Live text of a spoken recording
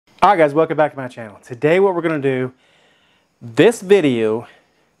Alright guys, welcome back to my channel. Today what we're going to do, this video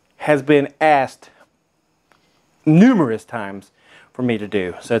has been asked numerous times for me to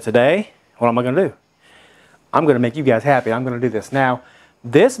do. So today, what am I going to do? I'm going to make you guys happy. I'm going to do this. Now,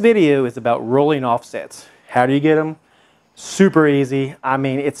 this video is about rolling offsets. How do you get them? Super easy. I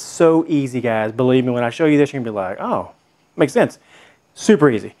mean, it's so easy, guys. Believe me, when I show you this, you're going to be like, oh, makes sense. Super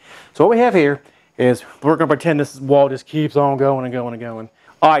easy. So what we have here is we're going to pretend this wall just keeps on going and going and going.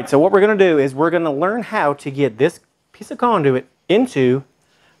 Alright, so what we're going to do is we're going to learn how to get this piece of conduit into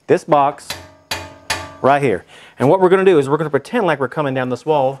this box right here. And what we're going to do is we're going to pretend like we're coming down this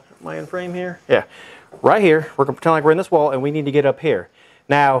wall. Am I in frame here? Yeah. Right here, we're going to pretend like we're in this wall and we need to get up here.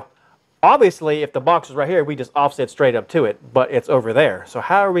 Now, obviously, if the box is right here, we just offset straight up to it, but it's over there. So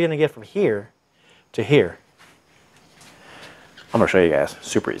how are we going to get from here to here? I'm going to show you guys.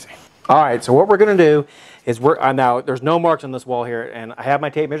 Super easy. Alright, so what we're going to do is now there's no marks on this wall here, and I have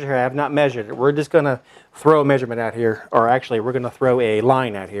my tape measure here. I have not measured it. We're just going to throw a measurement out here, or actually we're going to throw a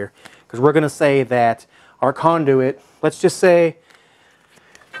line out here, because we're going to say that our conduit, let's just say,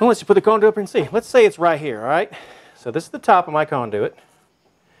 well, let's just put the conduit up and see. Let's say it's right here, alright? So this is the top of my conduit,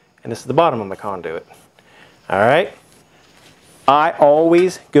 and this is the bottom of my conduit. Alright? I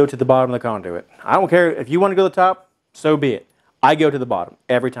always go to the bottom of the conduit. I don't care if you want to go to the top, so be it. I go to the bottom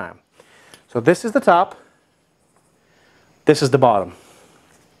every time. So this is the top, this is the bottom.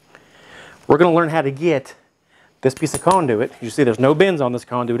 We're going to learn how to get this piece of conduit. You see there's no bends on this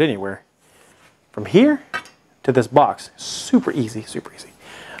conduit anywhere. From here to this box. Super easy, super easy.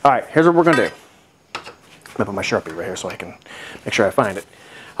 Alright, here's what we're going to do. I'm going to put my Sharpie right here so I can make sure I find it.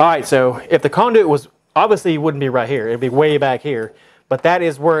 Alright, so if the conduit was, obviously it wouldn't be right here. It would be way back here. But that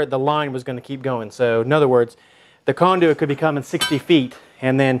is where the line was going to keep going. So in other words, the conduit could be coming 60 feet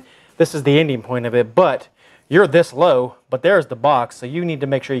and then this is the ending point of it, but you're this low, but there's the box, so you need to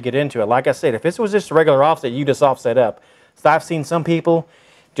make sure you get into it. Like I said, if this was just a regular offset, you just offset up. So I've seen some people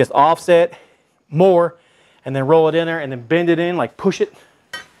just offset more and then roll it in there and then bend it in, like push it.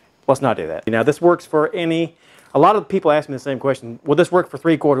 Let's not do that. Now this works for a lot of people ask me the same question. Will this work for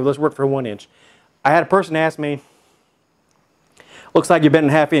 3/4? Will this work for 1 inch? I had a person ask me, looks like you're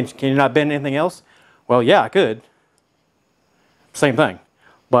bending 1/2 inch. Can you not bend anything else? Well, yeah, I could. Same thing.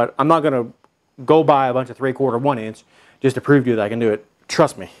 But I'm not going to go buy a bunch of 3/4, 1 inch just to prove to you that I can do it.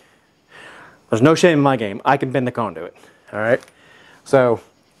 Trust me. There's no shame in my game. I can bend the conduit. All right? So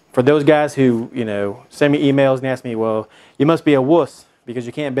for those guys who, send me emails and ask me, well, you must be a wuss because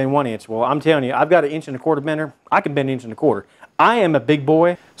you can't bend 1 inch. Well, I'm telling you, I've got an 1 1/4 bender. I can bend 1 1/4. I am a big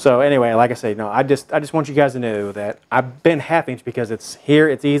boy. So anyway, like I say, no, I just want you guys to know that I bend 1/2 inch because it's here,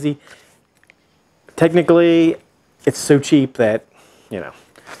 it's easy. Technically, it's so cheap that,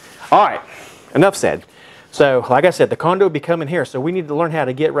 Alright, enough said. So, like I said, the conduit will be coming here, so we need to learn how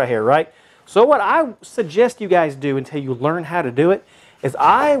to get right here, right? So what I suggest you guys do until you learn how to do it is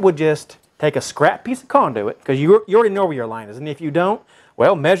I would just take a scrap piece of conduit, because you already know where your line is, and if you don't,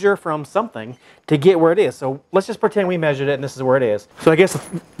 well, measure from something to get where it is. So let's just pretend we measured it and this is where it is. So I guess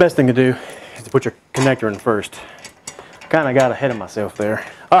the best thing to do is to put your connector in first. Kind of got ahead of myself there.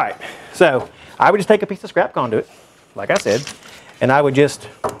 Alright, so I would just take a piece of scrap conduit, like I said, and I would just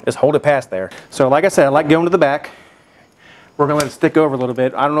hold it past there. So like I said, I like going to the back. We're going to let it stick over a little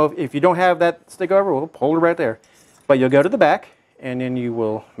bit. I don't know if you don't have that stick over, we'll hold it right there. But you'll go to the back, and then you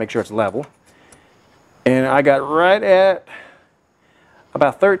will make sure it's level. And I got right at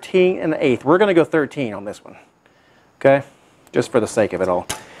about 13 1/8. We're going to go 13 on this one. Okay? Just for the sake of it all.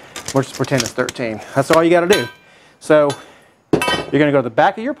 We'll just pretend it's 13. That's all you got to do. So you're going to go to the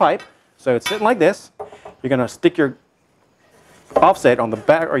back of your pipe. So it's sitting like this. You're going to stick your offset on the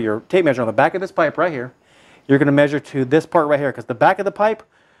back, or your tape measure on the back of this pipe right here. You're going to measure to this part right here, because the back of the pipe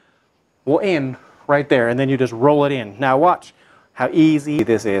will end right there, and then you just roll it in. Now watch how easy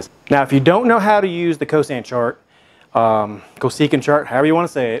this is. Now if you don't know how to use the cosine chart, cosecant chart, however you want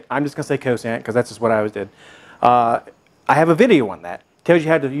to say it, I'm just going to say cosine because that's just what I always did. I have a video on that. It tells you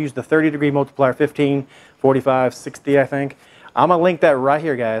how to use the 30-degree multiplier, 15, 45, 60 I think. I'm going to link that right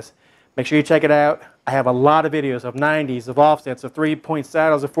here, guys. Make sure you check it out. I have a lot of videos of 90s, of offsets, of 3-point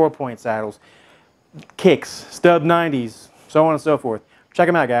saddles, of 4-point saddles, kicks, stub 90s, so on and so forth. Check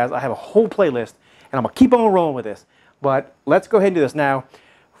them out, guys. I have a whole playlist, and I'm going to keep on rolling with this. But let's go ahead and do this. Now,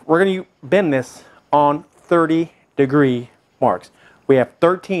 we're going to bend this on 30-degree marks. We have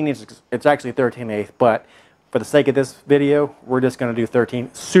 13 inches. It's actually 13 1/8, but for the sake of this video, we're just going to do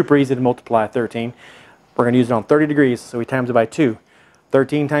 13. Super easy to multiply 13. We're going to use it on 30 degrees, so we times it by 2.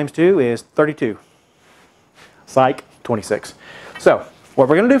 13 times 2 is 32. Psych, 26. So, what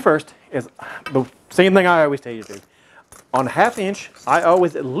we're going to do first is the same thing I always tell you to do. on a 1/2 inch, I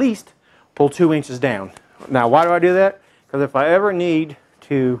always at least pull 2 inches down. Now, why do I do that? Because if I ever need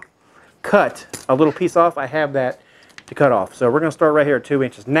to cut a little piece off, I have that to cut off. So we're going to start right here at 2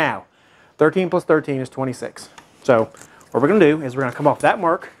 inches. Now, 13 plus 13 is 26. So what we're going to do is we're going to come off that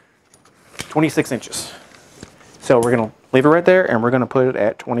mark 26 inches. So we're going to leave it right there, and we're going to put it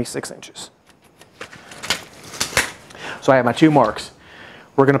at 26 inches. So I have my 2 marks.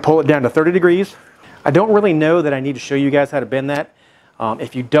 We're going to pull it down to 30 degrees. I don't really know that I need to show you guys how to bend that.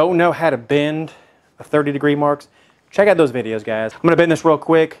 If you don't know how to bend a 30-degree marks, check out those videos, guys. I'm going to bend this real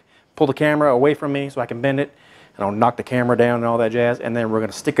quick, pull the camera away from me so I can bend it, and I'll knock the camera down and all that jazz, and then we're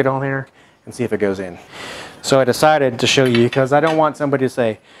going to stick it on there and see if it goes in. So I decided to show you because I don't want somebody to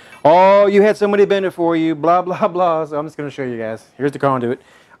say, oh, you had somebody bend it for you, blah, blah, blah. So I'm just going to show you guys. Here's the conduit.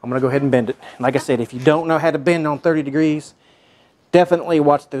 I'm going to go ahead and bend it. Like I said, if you don't know how to bend on 30 degrees, definitely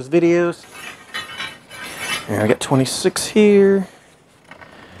watch those videos. And I got 26 here.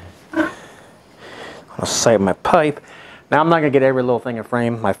 I'll save my pipe. Now I'm not going to get every little thing in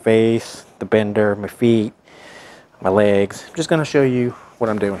frame. My face, the bender, my feet, my legs. I'm just going to show you what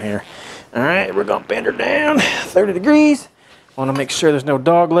I'm doing here. Alright, we're going to bend her down 30 degrees. I want to make sure there's no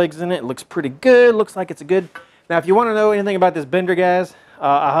dog legs in it. It looks pretty good. Looks like it's a good. Now if you want to know anything about this bender, guys,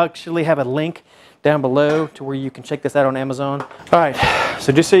 I actually have a link down below to where you can check this out on Amazon. Alright,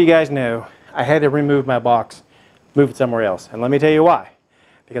 so just so you guys know, I had to remove my box, move it somewhere else. And let me tell you why.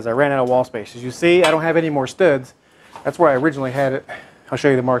 Because I ran out of wall space. As you see, I don't have any more studs. That's where I originally had it. I'll show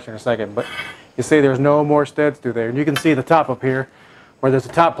you the marks in a second. But you see there's no more studs through there. And you can see the top up here where there's a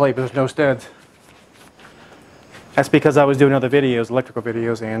top plate, but there's no studs. That's because I was doing other videos, electrical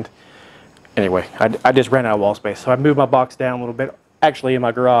videos, and anyway, I just ran out of wall space. So I moved my box down a little bit, actually in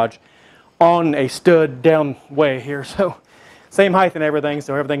my garage, on a stud down way here. So same height and everything,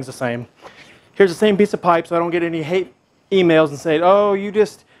 so everything's the same. Here's the same piece of pipe, so I don't get any hate emails and say, oh, you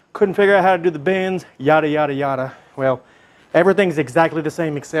just couldn't figure out how to do the bends, yada, yada, yada. Well, everything's exactly the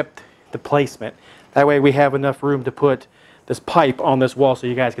same except the placement. That way we have enough room to put this pipe on this wall so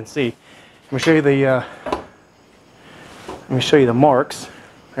you guys can see. Let me show you the marks.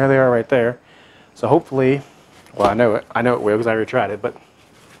 There they are right there. So hopefully, well, I know it will because I already tried it, but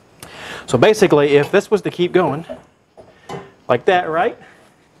so basically if this was to keep going like that, right?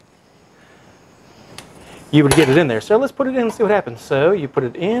 You would get it in there. So let's put it in and see what happens. So you put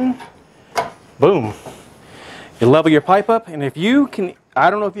it in, boom. You level your pipe up, and if you can, I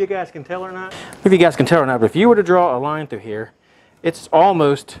don't know if you guys can tell or not, but if you were to draw a line through here, it's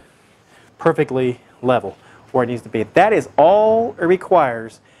almost perfectly level where it needs to be. That is all it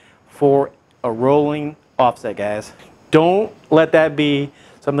requires for a rolling offset, guys. Don't let that be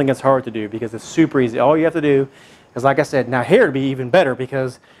something that's hard to do because it's super easy. All you have to do is, like I said, now here it'd be even better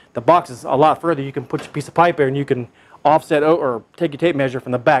because the box is a lot further. You can put your piece of pipe there and you can offset or take your tape measure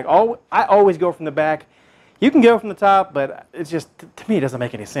from the back. I always go from the back. You can go from the top, but it's just, to me, it doesn't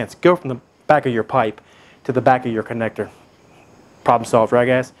make any sense. Go from the back of your pipe to the back of your connector. Problem solved, right,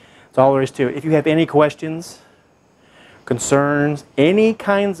 guys? That's all there is to it. If you have any questions, concerns, any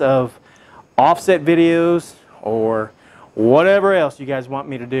kinds of offset videos, or whatever else you guys want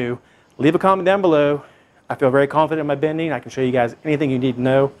me to do, leave a comment down below. I feel very confident in my bending. I can show you guys anything you need to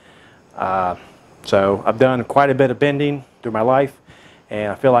know. So I've done quite a bit of bending through my life,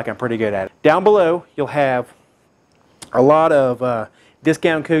 and I feel like I'm pretty good at it. Down below, you'll have a lot of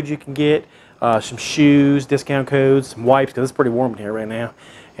discount codes you can get, some shoes, discount codes, some wipes, because it's pretty warm in here right now,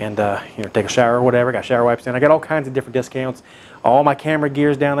 and you know, take a shower or whatever. Got shower wipes in. I got all kinds of different discounts. All my camera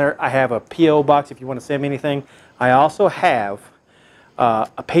gear's down there. I have a PO box if you want to send me anything. I also have a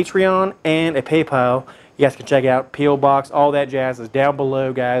Patreon and a PayPal. You guys can check out PO box. All that jazz is down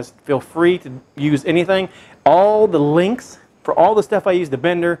below, guys. Feel free to use anything. All the links for all the stuff I use, the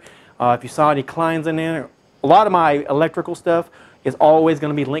bender. If you saw any clients in there, a lot of my electrical stuff is always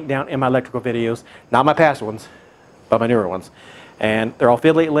going to be linked down in my electrical videos. Not my past ones, but my newer ones. And they're all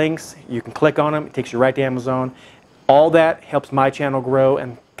affiliate links. You can click on them. It takes you right to Amazon. All that helps my channel grow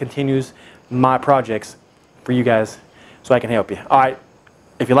and continues my projects for you guys so I can help you. All right.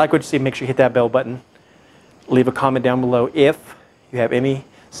 If you like what you see, make sure you hit that bell button. Leave a comment down below if you have any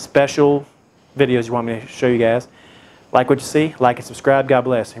special videos you want me to show you guys. Like what you see, like and subscribe. God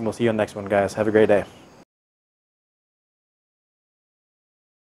bless, and we'll see you on the next one, guys. Have a great day.